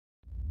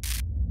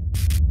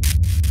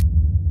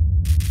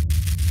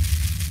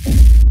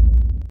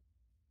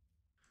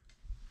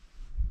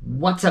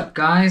What's up,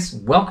 guys?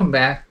 Welcome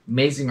back.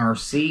 Amazing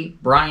RC.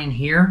 Brian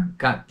here.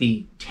 Got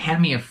the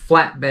Tamiya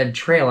Flatbed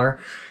trailer.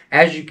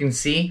 As you can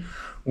see,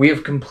 we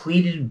have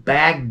completed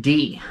Bag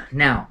D.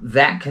 Now,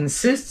 that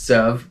consists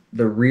of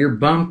the rear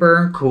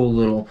bumper, cool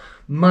little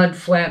mud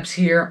flaps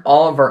here,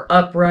 all of our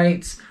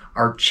uprights,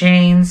 our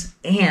chains,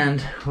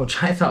 and,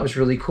 which I thought was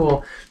really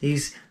cool,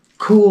 these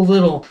cool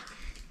little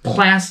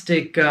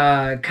plastic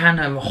kind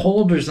of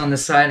holders on the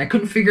side. I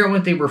couldn't figure out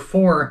what they were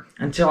for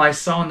until I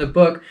saw in the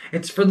book.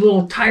 It's for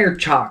little tire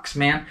chocks,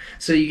 man.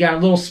 So you got a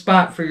little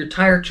spot for your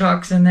tire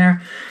chocks in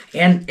there.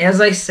 And as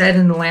I said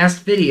in the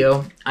last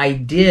video, I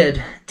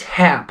did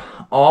tap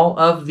all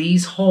of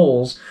these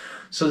holes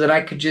so that I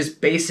could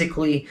just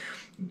basically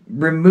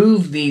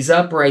remove these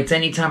uprights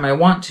anytime I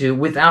want to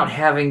without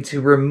having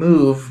to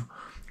remove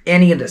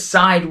any of the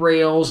side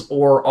rails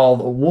or all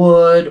the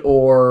wood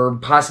or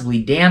possibly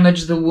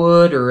damage the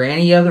wood or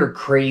any other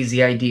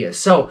crazy idea.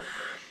 So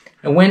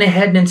I went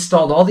ahead and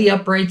installed all the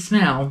uprights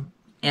now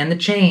and the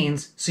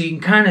chains so you can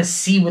kind of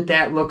see what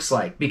that looks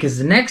like, because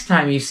the next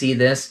time you see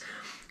this,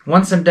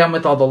 once I'm done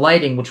with all the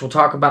lighting, which we'll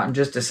talk about in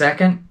just a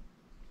second,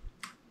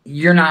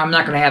 I'm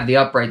not going to have the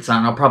uprights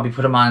on. I'll probably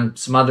put them on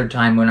some other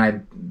time when I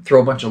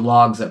throw a bunch of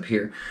logs up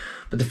here.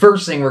 But the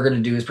first thing we're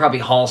going to do is probably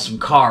haul some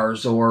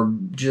cars or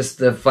just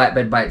the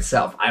flatbed by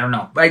itself. I don't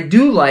know. What I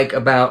do like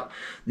about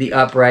the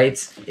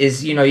uprights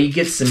is, you know, you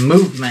get some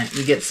movement,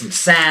 you get some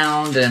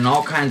sound and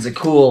all kinds of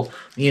cool,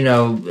 you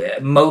know,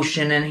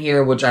 motion in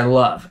here, which I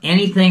love.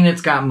 Anything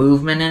that's got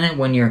movement in it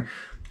when you're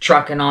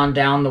trucking on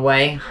down the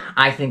way,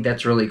 I think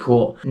that's really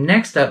cool.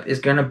 Next up is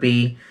going to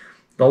be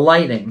the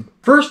lighting.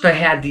 First, I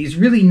had these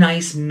really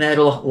nice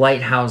metal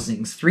light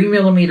housings,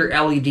 3mm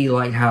LED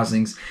light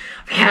housings.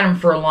 I've had them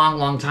for a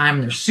long time,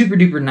 and they're super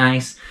duper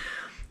nice.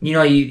 You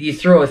know, you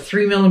throw a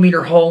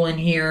 3mm hole in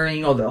here, and,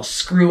 you know, they'll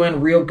screw in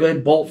real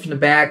good, bolt from the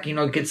back, you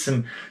know, get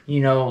some,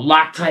 you know,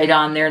 Loctite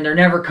on there, and they're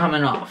never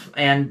coming off.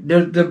 And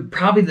they're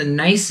probably the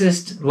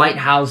nicest light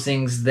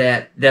housings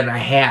that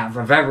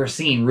I've ever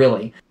seen,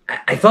 really.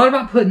 I thought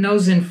about putting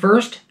those in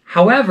first.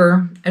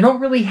 However, I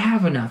don't really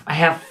have enough. I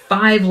have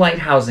 5 light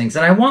housings,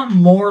 and I want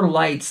more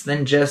lights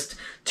than just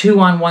 2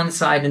 on one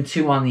side and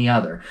 2 on the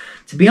other.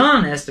 To be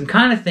honest, I'm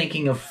kind of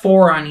thinking of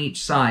 4 on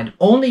each side,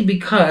 only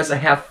because I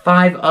have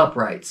 5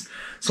 uprights.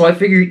 So I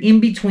figured in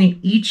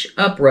between each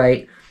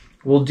upright,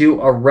 we'll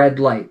do a red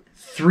light,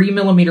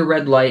 3mm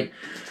red light.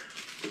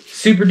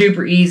 Super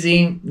duper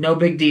easy, no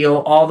big deal.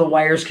 All the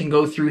wires can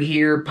go through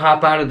here,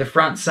 pop out of the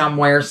front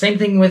somewhere. Same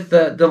thing with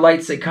the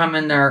lights that come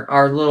in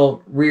our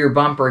little rear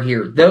bumper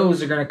here.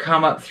 Those are going to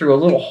come up through a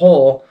little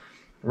hole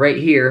right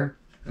here,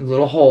 a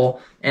little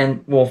hole,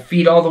 and we'll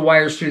feed all the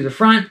wires through the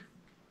front.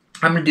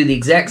 I'm going to do the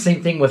exact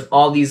same thing with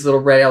all these little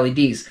red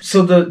LEDs.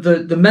 So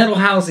the metal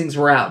housings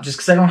were out just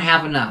because I don't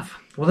have enough.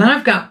 Well, then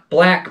I've got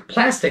black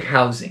plastic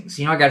housings.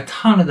 You know, I got a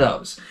ton of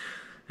those.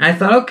 And I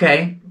thought,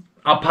 okay,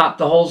 I'll pop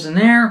the holes in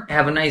there,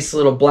 have a nice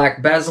little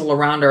black bezel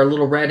around our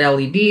little red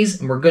LEDs,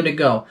 and we're good to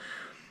go.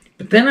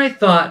 But then I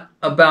thought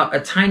about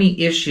a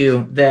tiny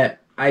issue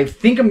that I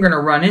think I'm going to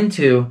run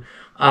into,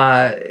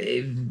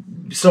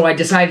 so I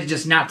decided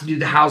just not to do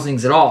the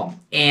housings at all.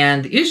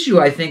 And the issue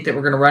I think that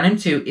we're going to run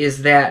into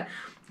is that,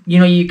 you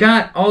know, you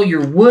got all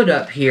your wood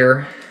up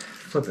here.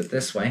 Flip it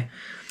this way.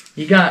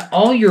 You got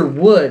all your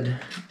wood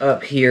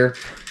up here,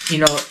 you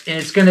know, and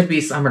it's going to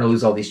be, I'm going to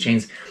lose all these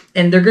chains.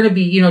 And they're going to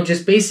be, you know,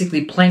 just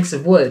basically planks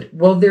of wood.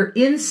 Well, they're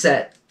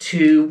inset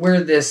to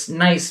where this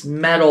nice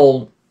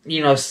metal,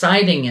 you know,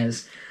 siding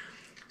is.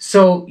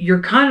 So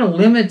you're kind of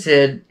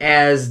limited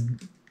as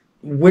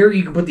where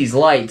you can put these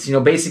lights, you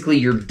know, basically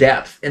your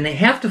depth. And they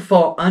have to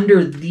fall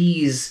under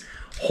these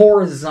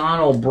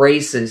horizontal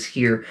braces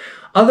here.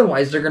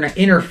 Otherwise, they're going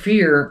to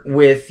interfere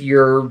with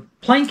your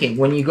planking.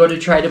 When you go to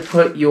try to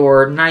put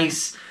your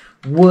nice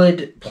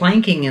wood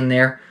planking in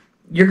there,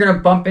 you're going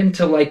to bump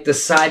into like the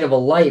side of a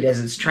light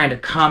as it's trying to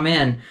come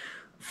in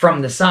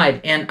from the side.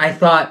 And I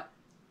thought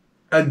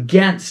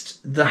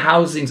against the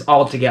housings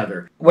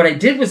altogether. What I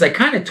did was I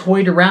kind of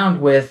toyed around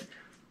with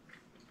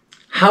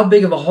how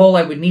big of a hole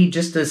I would need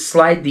just to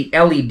slide the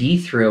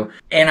LED through.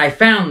 And I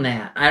found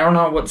that. I don't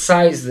know what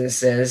size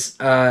this is.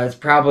 It's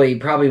probably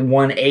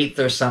 1/8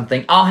 or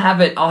something. I'll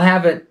have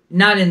it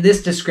not in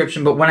this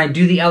description, but when I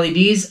do the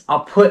LEDs,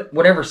 I'll put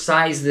whatever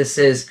size this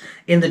is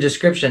in the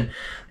description.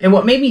 And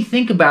what made me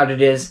think about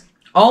it is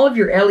all of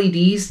your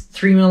LEDs,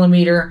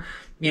 3mm,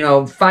 you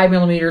know,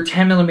 5mm,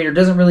 10mm,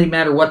 doesn't really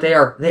matter what they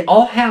are. They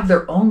all have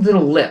their own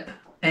little lip.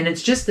 And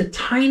it's just the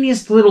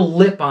tiniest little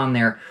lip on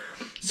there.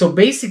 So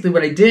basically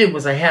what I did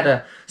was I had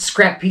a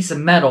scrap piece of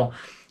metal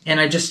and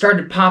I just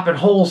started popping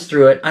holes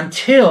through it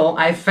until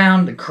I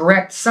found the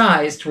correct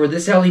size to where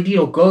this LED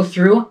will go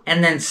through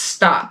and then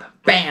stop.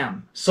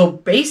 Bam! So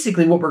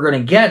basically what we're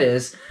going to get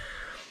is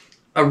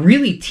a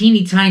really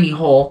teeny tiny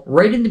hole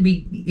right in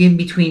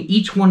between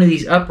each one of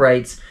these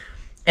uprights,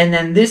 and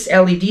then this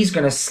LED is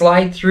going to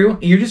slide through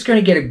and you're just going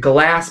to get a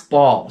glass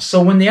ball.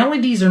 So when the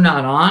LEDs are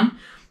not on,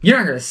 you're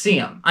not going to see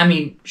them. I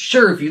mean,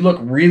 sure, if you look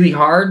really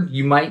hard,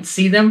 you might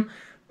see them,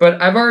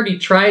 but I've already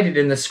tried it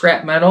in the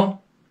scrap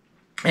metal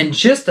and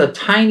just a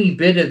tiny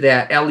bit of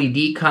that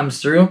LED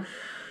comes through.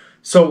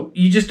 So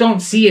you just don't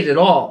see it at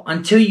all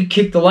until you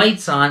kick the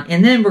lights on,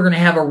 and then we're going to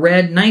have a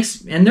red,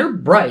 nice, and they're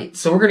bright.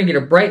 So we're going to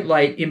get a bright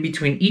light in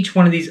between each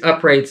one of these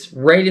uprights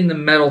right in the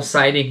metal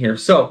siding here.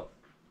 So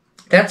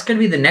that's going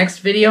to be the next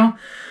video.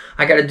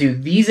 I got to do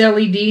these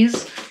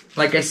LEDs.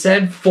 Like I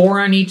said, 4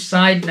 on each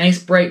side,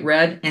 nice bright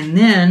red. And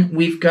then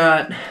we've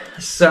got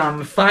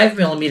some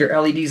 5mm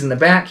LEDs in the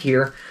back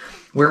here.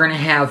 We're going to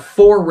have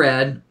 4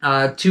 red,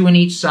 2 on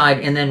each side,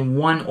 and then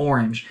 1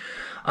 orange.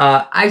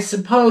 I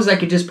suppose I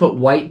could just put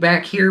white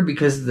back here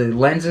because the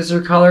lenses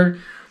are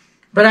colored,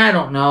 but I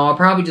don't know. I'll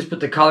probably just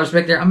put the colors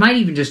back there. I might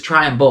even just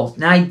try them both.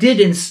 Now, I did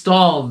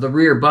install the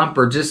rear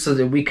bumper just so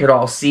that we could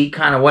all see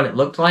kind of what it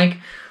looked like,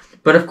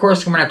 but of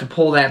course, we're going to have to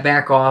pull that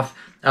back off,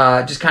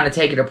 just kind of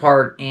take it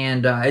apart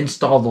and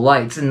install the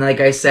lights. And like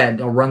I said,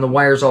 I'll run the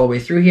wires all the way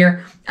through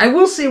here. I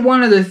will say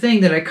one other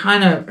thing that I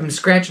kind of am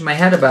scratching my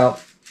head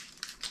about.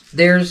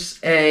 There's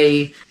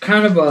a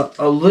kind of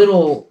a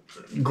little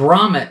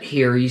grommet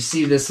here. You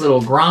see this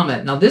little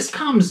grommet. Now this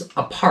comes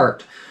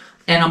apart,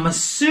 and I'm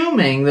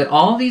assuming that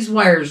all these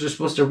wires are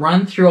supposed to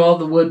run through all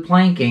the wood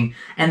planking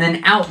and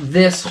then out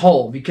this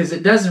hole, because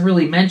it doesn't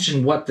really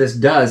mention what this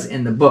does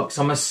in the book.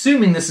 So I'm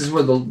assuming this is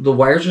where the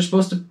wires are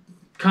supposed to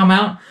come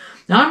out.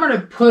 Now I'm going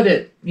to put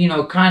it, you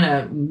know, kind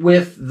of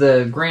with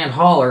the Grand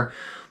Hauler,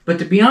 but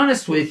to be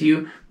honest with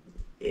you,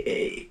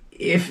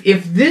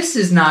 if this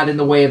is not in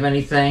the way of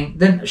anything,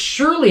 then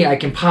surely I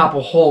can pop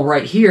a hole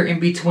right here in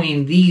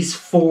between these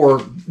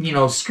 4, you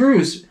know,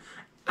 screws.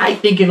 I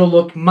think it'll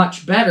look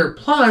much better.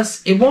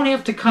 Plus, it won't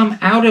have to come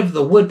out of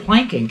the wood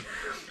planking.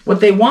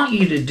 What they want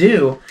you to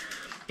do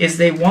is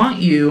they want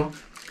you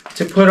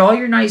to put all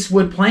your nice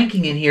wood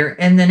planking in here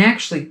and then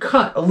actually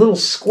cut a little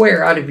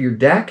square out of your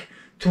deck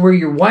to where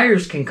your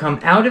wires can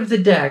come out of the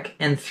deck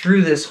and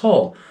through this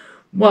hole.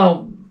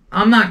 Well,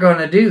 I'm not going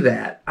to do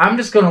that. I'm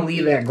just going to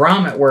leave that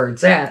grommet where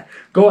it's at.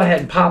 Go ahead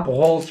and pop a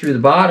hole through the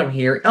bottom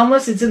here,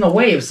 unless it's in the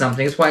way of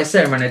something. That's why I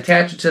said I'm going to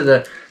attach it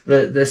to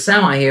the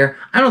semi here.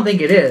 I don't think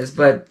it is,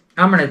 but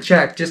I'm going to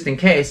check just in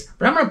case.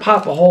 But I'm going to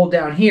pop a hole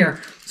down here.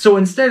 So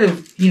instead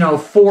of, you know,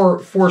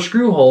 four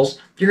screw holes,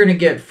 you're going to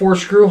get 4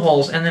 screw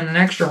holes and then an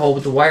extra hole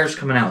with the wires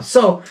coming out.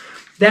 So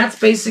that's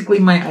basically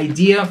my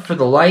idea for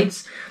the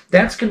lights.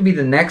 That's going to be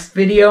the next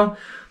video.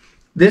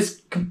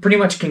 This pretty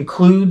much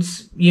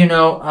concludes, you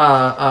know,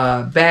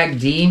 Bag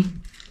D.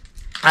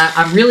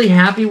 I'm really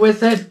happy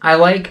with it. I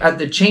like,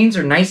 the chains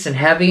are nice and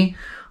heavy.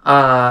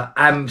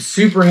 I'm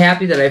super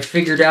happy that I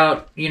figured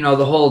out, you know,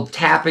 the whole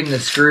tapping the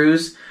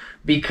screws,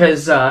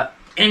 because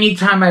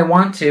anytime I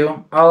want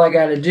to, all I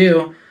got to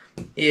do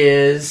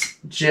is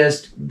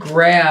just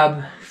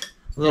grab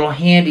a little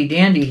handy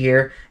dandy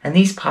here, and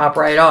these pop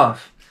right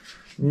off.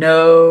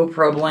 No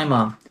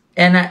problemo.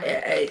 And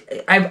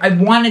I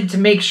wanted to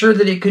make sure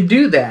that it could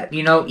do that,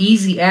 you know,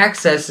 easy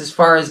access as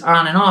far as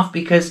on and off,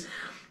 because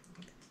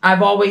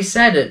I've always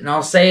said it, and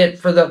I'll say it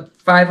for the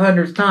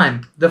 500th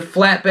time. The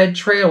flatbed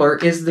trailer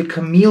is the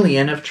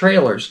chameleon of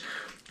trailers.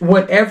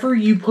 Whatever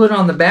you put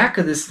on the back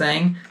of this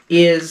thing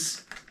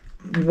is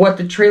what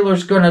the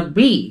trailer's going to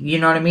be, you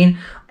know what I mean?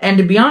 And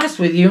to be honest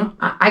with you,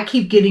 I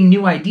keep getting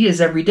new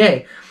ideas every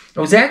day.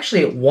 I was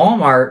actually at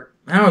Walmart,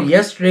 I don't know,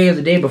 yesterday or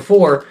the day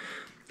before,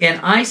 and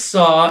I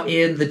saw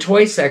in the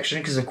toy section,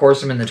 because of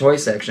course I'm in the toy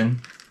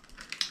section,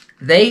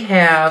 they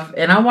have,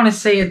 and I want to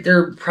say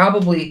they're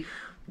probably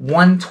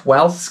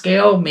 1/12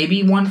 scale,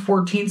 maybe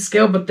 1/14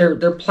 scale, but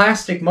they're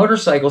plastic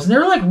motorcycles, and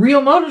they're like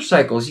real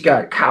motorcycles. You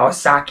got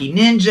Kawasaki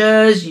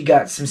Ninjas, you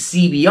got some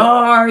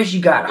CBRs, you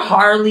got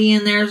Harley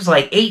in there. There's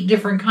like 8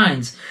 different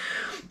kinds.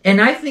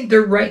 And I think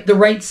they're the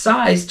right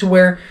size to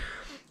where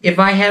if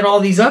I had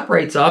all these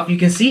uprights off, you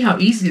can see how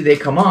easy they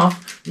come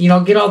off. You know,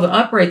 get all the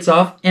uprights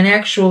off and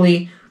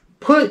actually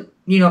put,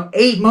 you know,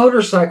 8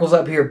 motorcycles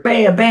up here,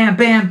 bam, bam,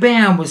 bam,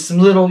 bam, with some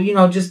little, you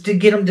know, just to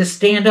get them to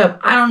stand up.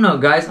 I don't know,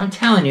 guys. I'm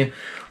telling you.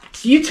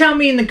 You tell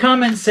me in the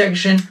comment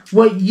section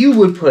what you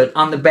would put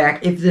on the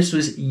back if this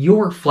was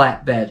your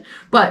flatbed.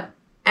 But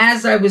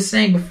as I was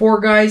saying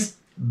before, guys,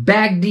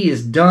 Bag D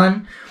is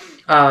done.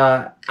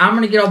 I'm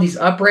going to get all these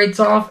uprights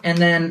off, and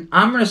then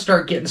I'm going to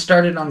start getting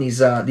started on these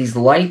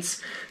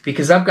lights,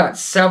 because I've got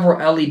several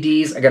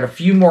LEDs. I got a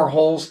few more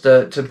holes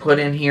to put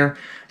in here,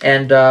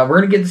 and we're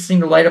going to get this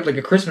thing to light up like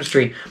a Christmas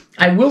tree.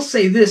 I will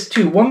say this,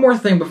 too. One more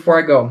thing before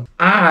I go.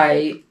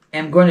 I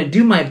am going to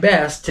do my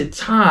best to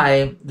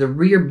tie the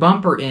rear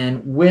bumper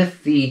in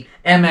with the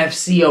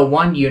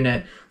MFC01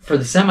 unit for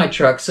the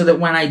semi-truck, so that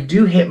when I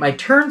do hit my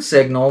turn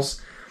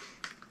signals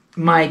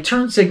and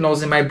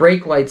my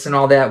brake lights and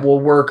all that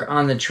will work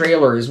on the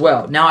trailer as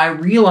well. Now, I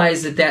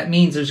realize that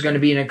means there's going to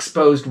be an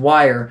exposed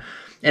wire,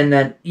 and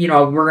that, you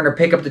know, we're going to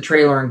pick up the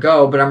trailer and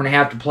go, but I'm going to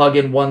have to plug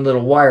in one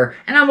little wire,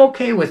 and I'm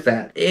okay with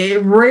that.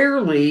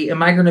 Rarely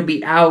am I going to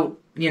be out,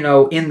 you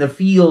know, in the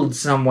field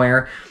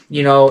somewhere,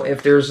 you know,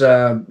 if there's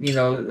you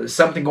know,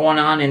 something going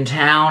on in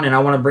town and I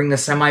want to bring the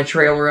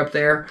semi-trailer up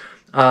there.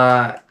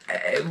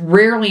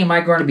 rarely am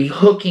I going to be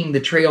hooking the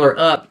trailer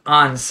up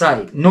on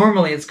site.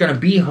 Normally it's going to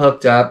be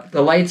hooked up,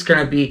 the light's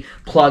going to be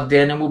plugged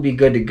in, and we'll be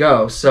good to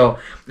go. So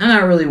I'm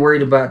not really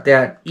worried about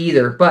that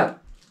either. But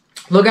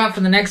look out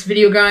for the next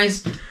video,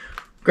 guys.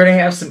 We're going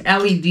to have some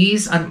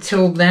LEDs.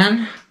 Until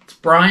then, it's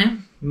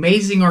Brian,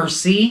 Amazing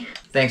RC.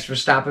 Thanks for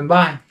stopping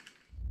by.